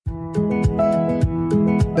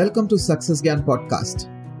Welcome to Success Gyan podcast.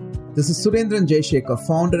 This is Surendran Jayshekhar,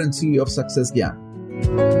 founder and CEO of Success Gyan.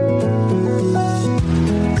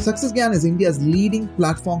 Success Gyan is India's leading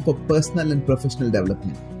platform for personal and professional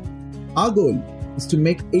development. Our goal is to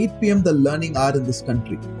make 8 p.m. the learning hour in this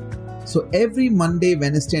country. So every Monday,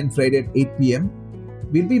 Wednesday and Friday at 8 p.m.,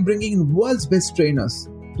 we'll be bringing in world's best trainers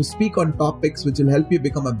to speak on topics which will help you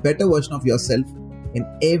become a better version of yourself in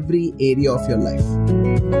every area of your life.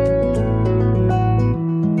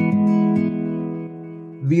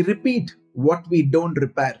 We repeat what we don't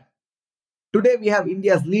repair. Today we have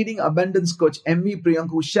India's leading abundance coach M.V. Priyank,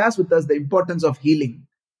 who shares with us the importance of healing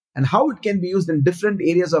and how it can be used in different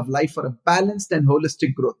areas of life for a balanced and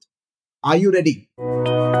holistic growth. Are you ready?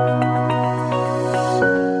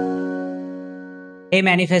 Hey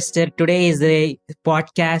Manifester, today is the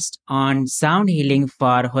podcast on sound healing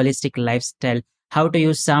for holistic lifestyle, how to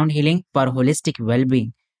use sound healing for holistic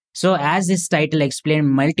well-being. So as this title explains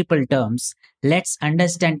multiple terms, let's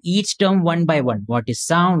understand each term one by one. What is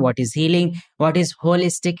sound, what is healing, what is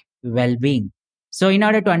holistic well-being. So in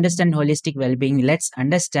order to understand holistic well-being, let's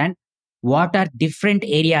understand what are different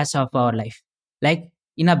areas of our life. Like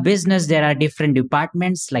in a business, there are different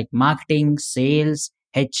departments like marketing, sales,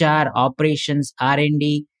 HR, operations,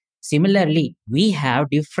 R&D. Similarly, we have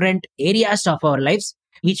different areas of our lives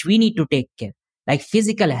which we need to take care, like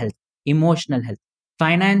physical health, emotional health,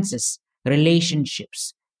 finances,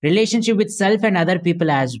 relationships, relationship with self and other people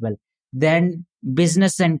as well. Then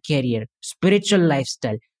business and career, spiritual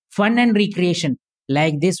lifestyle, fun and recreation.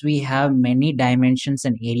 Like this, we have many dimensions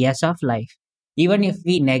and areas of life. Even if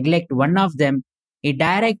we neglect one of them, it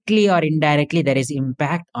directly or indirectly, there is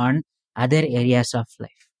impact on other areas of life.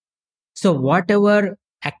 So whatever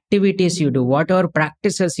activities you do, whatever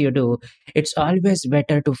practices you do, it's always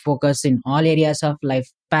better to focus in all areas of life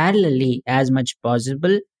parallelly as much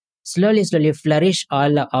possible. Slowly flourish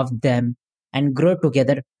all of them and grow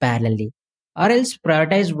together parallelly. Or else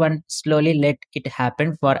prioritize one, slowly let it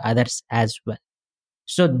happen for others as well.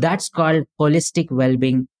 So that's called holistic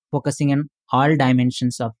well-being, focusing on all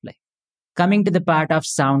dimensions of life. Coming to the part of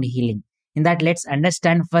sound healing. In that, let's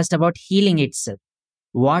understand first about healing itself.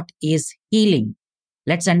 What is healing?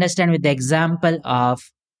 Let's understand with the example of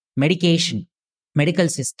medication, medical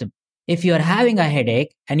system. If you are having a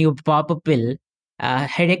headache and you pop a pill,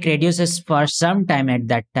 headache reduces for some time at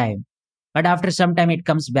that time. But after some time it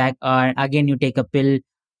comes back, or again you take a pill,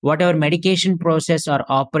 whatever medication process or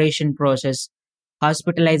operation process,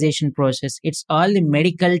 hospitalization process, it's all the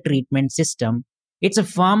medical treatment system. It's a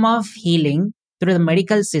form of healing through the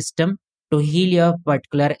medical system to heal your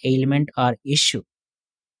particular ailment or issue.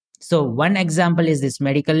 So one example is this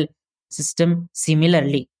medical system.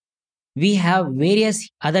 Similarly, we have various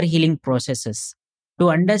other healing processes.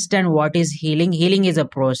 To understand what is healing, healing is a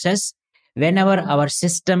process whenever our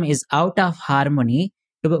system is out of harmony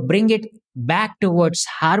to bring it back towards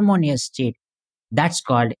harmonious state. That's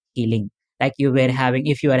called healing. Like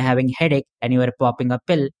if you were having headache and you were popping a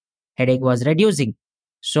pill, headache was reducing.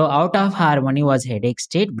 So out of harmony was headache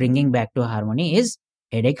state, bringing back to harmony is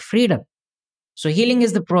headache freedom. So healing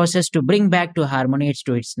is the process to bring back to harmony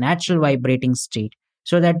to its natural vibrating state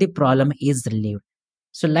so that the problem is relieved.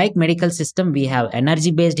 So like medical system, we have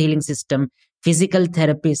energy-based healing system, physical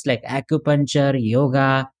therapies like acupuncture,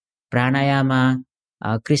 yoga, pranayama,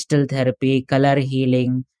 crystal therapy, color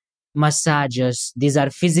healing, massages. These are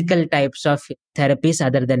physical types of therapies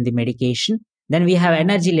other than the medication. Then we have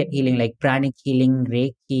energy healing like pranic healing,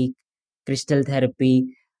 Reiki, crystal therapy,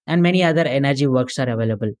 and many other energy works are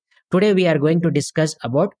available. Today we are going to discuss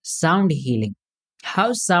about sound healing.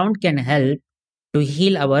 How sound can help to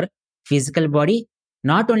heal our physical body,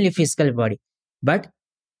 not only physical body, but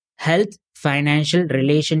health, financial,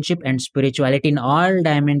 relationship, and spirituality in all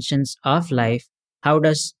dimensions of life. How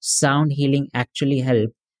does sound healing actually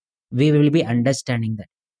help? We will be understanding that.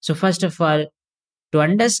 So first of all, to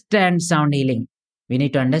understand sound healing, we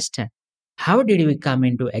need to understand how did we come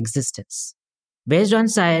into existence? Based on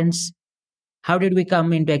science, how did we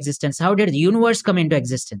come into existence? How did the universe come into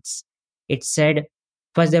existence? It said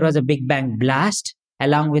first there was a big bang blast.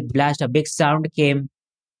 Along with blast, a big sound came,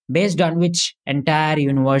 based on which entire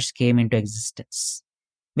universe came into existence.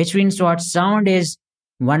 Which means what? Sound is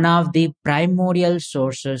one of the primordial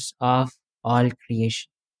sources of all creation.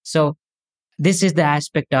 So this is the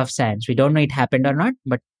aspect of science. We don't know it happened or not,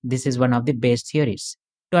 but this is one of the base theories.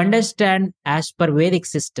 To understand as per Vedic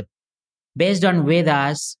system, based on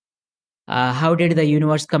Vedas, how did the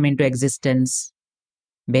universe come into existence?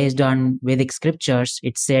 Based on Vedic scriptures,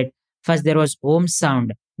 it said first there was Om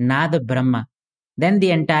sound, Nada Brahma. Then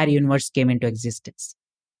the entire universe came into existence.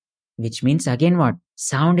 Which means again what?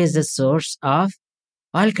 Sound is the source of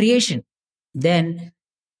all creation. Then,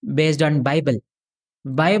 based on Bible,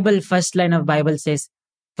 first line of Bible says,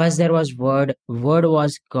 first there was Word, Word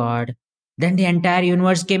was God. Then the entire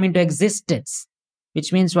universe came into existence.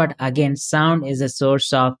 Which means what? Again, sound is the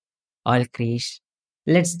source of all creation.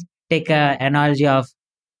 Let's take an analogy of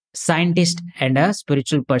scientist and a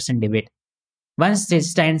spiritual person debate. Once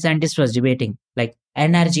this scientist was debating, like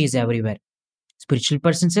energy is everywhere. Spiritual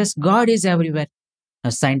person says God is everywhere.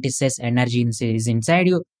 A scientist says energy is inside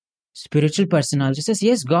you. Spiritual person also says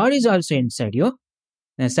yes, God is also inside you.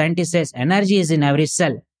 The scientist says energy is in every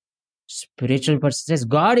cell. Spiritual person says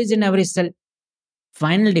God is in every cell.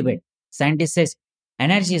 Final debate. Scientist says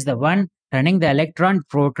energy is the one running the electron,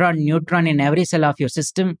 proton, neutron in every cell of your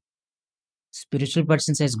system. Spiritual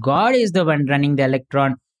person says God is the one running the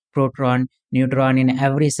electron, proton, neutron in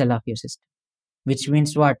every cell of your system. Which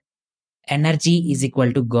means what? Energy is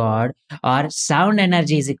equal to God, or sound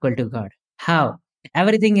energy is equal to God. How?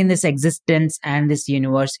 Everything in this existence and this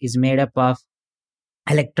universe is made up of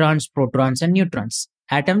electrons, protons, and neutrons.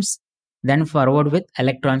 Atoms then forward with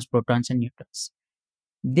electrons, protons, and neutrons.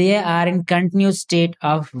 They are in continuous state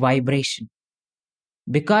of vibration.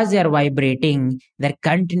 Because they are vibrating, they're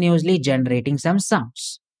continuously generating some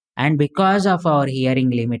sounds. And because of our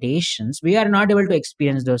hearing limitations, we are not able to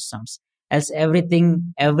experience those sounds. Else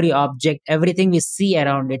everything, every object, everything we see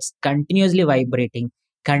around it's continuously vibrating,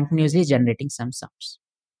 continuously generating some sounds.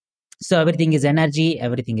 So everything is energy,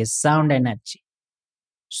 everything is sound energy.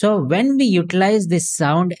 So when we utilize this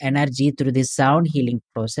sound energy through the sound healing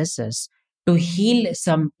processes to heal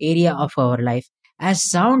some area of our life, as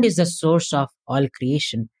sound is the source of all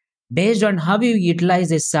creation, based on how we utilize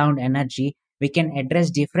this sound energy, we can address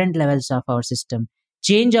different levels of our system,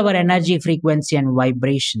 change our energy frequency and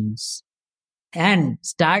vibrations, and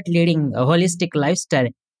start leading a holistic lifestyle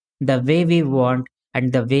the way we want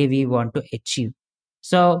and the way we want to achieve.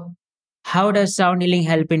 So, how does sound healing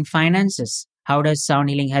help in finances? How does sound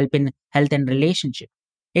healing help in health and relationship?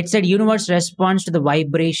 It said universe responds to the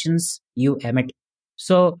vibrations you emit.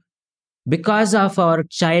 So, because of our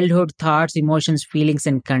childhood thoughts, emotions, feelings,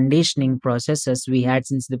 and conditioning processes we had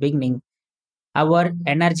since the beginning, our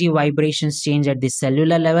energy vibrations change at the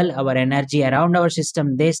cellular level. Our energy around our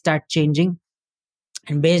system, they start changing.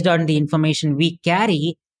 And based on the information we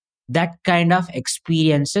carry, that kind of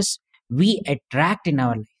experiences we attract in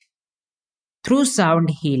our life. Through sound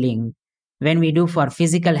healing, when we do for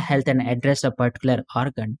physical health and address a particular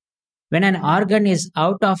organ, when an organ is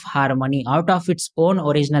out of harmony, out of its own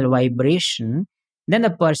original vibration, then the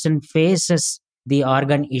person faces the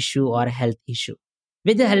organ issue or health issue.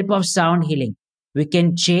 With the help of sound healing, we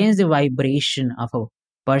can change the vibration of a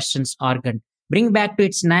person's organ, bring back to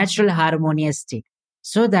its natural harmonious state,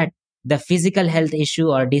 so that the physical health issue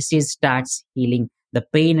or disease starts healing, the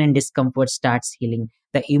pain and discomfort starts healing,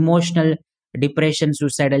 the emotional depression,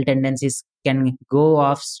 suicidal tendencies can go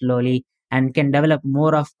off slowly and can develop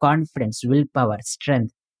more of confidence, willpower,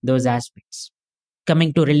 strength, those aspects.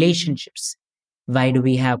 Coming to relationships, why do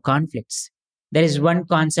we have conflicts? There is one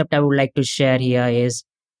concept I would like to share here is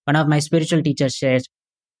one of my spiritual teachers shares,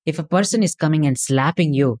 if a person is coming and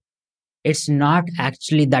slapping you, it's not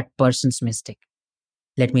actually that person's mistake.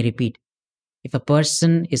 Let me repeat. If a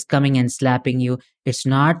person is coming and slapping you, it's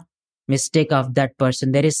not mistake of that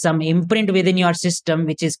person. There is some imprint within your system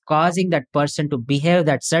which is causing that person to behave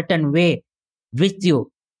that certain way with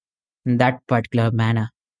you in that particular manner.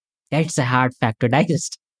 That's a hard fact to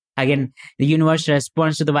digest. Again, the universe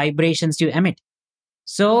responds to the vibrations you emit.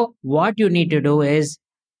 So what you need to do is,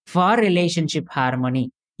 for relationship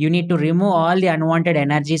harmony, you need to remove all the unwanted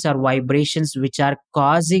energies or vibrations which are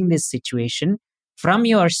causing this situation from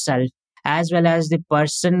yourself, as well as the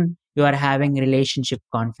person you are having relationship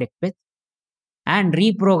conflict with, and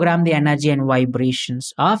reprogram the energy and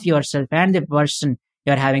vibrations of yourself and the person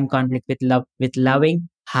you are having conflict with loving,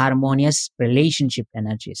 harmonious relationship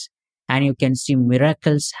energies. And you can see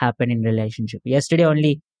miracles happen in relationship. Yesterday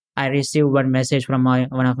only, I received one message from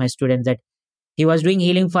one of my students that he was doing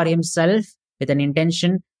healing for himself with an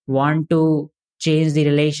intention, want to change the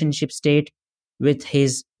relationship state with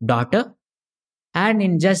his daughter. And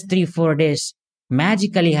in just 3-4 days,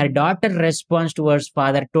 magically her daughter response towards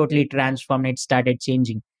father totally transformed. It started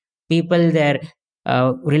changing. People, their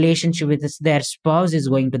relationship with their spouse is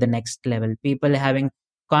going to the next level. People having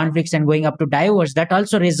conflicts and going up to divorce, that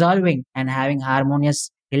also resolving and having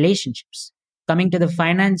harmonious relationships. Coming to the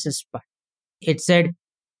finances part, it said,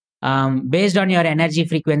 based on your energy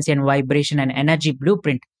frequency and vibration and energy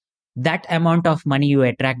blueprint, that amount of money you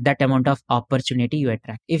attract, that amount of opportunity you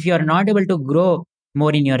attract. If you are not able to grow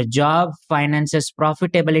more in your job, finances,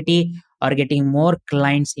 profitability, or getting more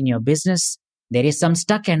clients in your business, there is some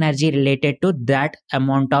stuck energy related to that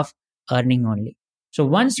amount of earning only. So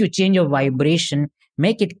once you change your vibration,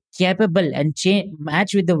 make it capable and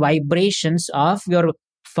match with the vibrations of your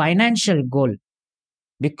financial goal.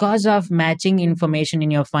 Because of matching information in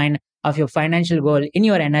your of your financial goal in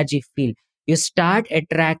your energy field, you start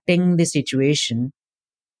attracting the situation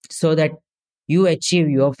so that you achieve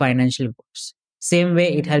your financial goals. Same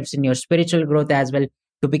way it helps in your spiritual growth as well,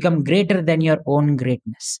 to become greater than your own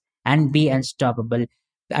greatness and be unstoppable,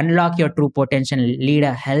 unlock your true potential, lead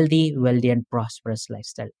a healthy, wealthy, and prosperous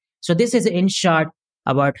lifestyle. So this is in short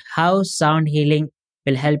about how sound healing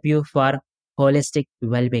will help you for holistic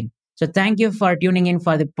well-being. So thank you for tuning in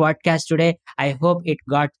for the podcast today. I hope it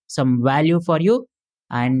got some value for you,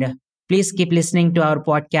 and please keep listening to our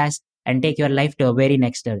podcast and take your life to a very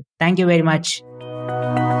next level. Thank you very much.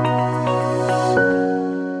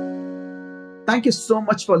 Thank you so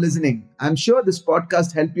much for listening. I'm sure this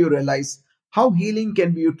podcast helped you realize how healing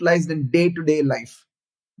can be utilized in day-to-day life.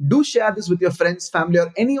 Do share this with your friends, family,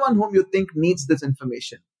 or anyone whom you think needs this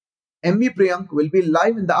information. MV Priyank will be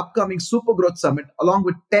live in the upcoming Super Growth Summit along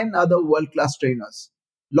with 10 other world-class trainers.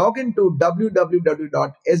 Log in to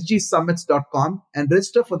www.sgsummits.com and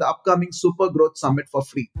register for the upcoming Super Growth Summit for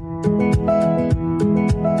free.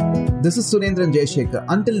 This is Surendran Jayashekhar.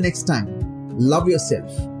 Until next time, love yourself.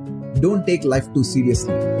 Don't take life too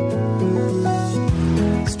seriously.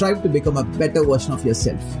 Strive to become a better version of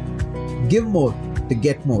yourself. Give more to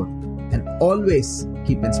get more, and always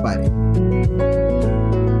keep inspiring.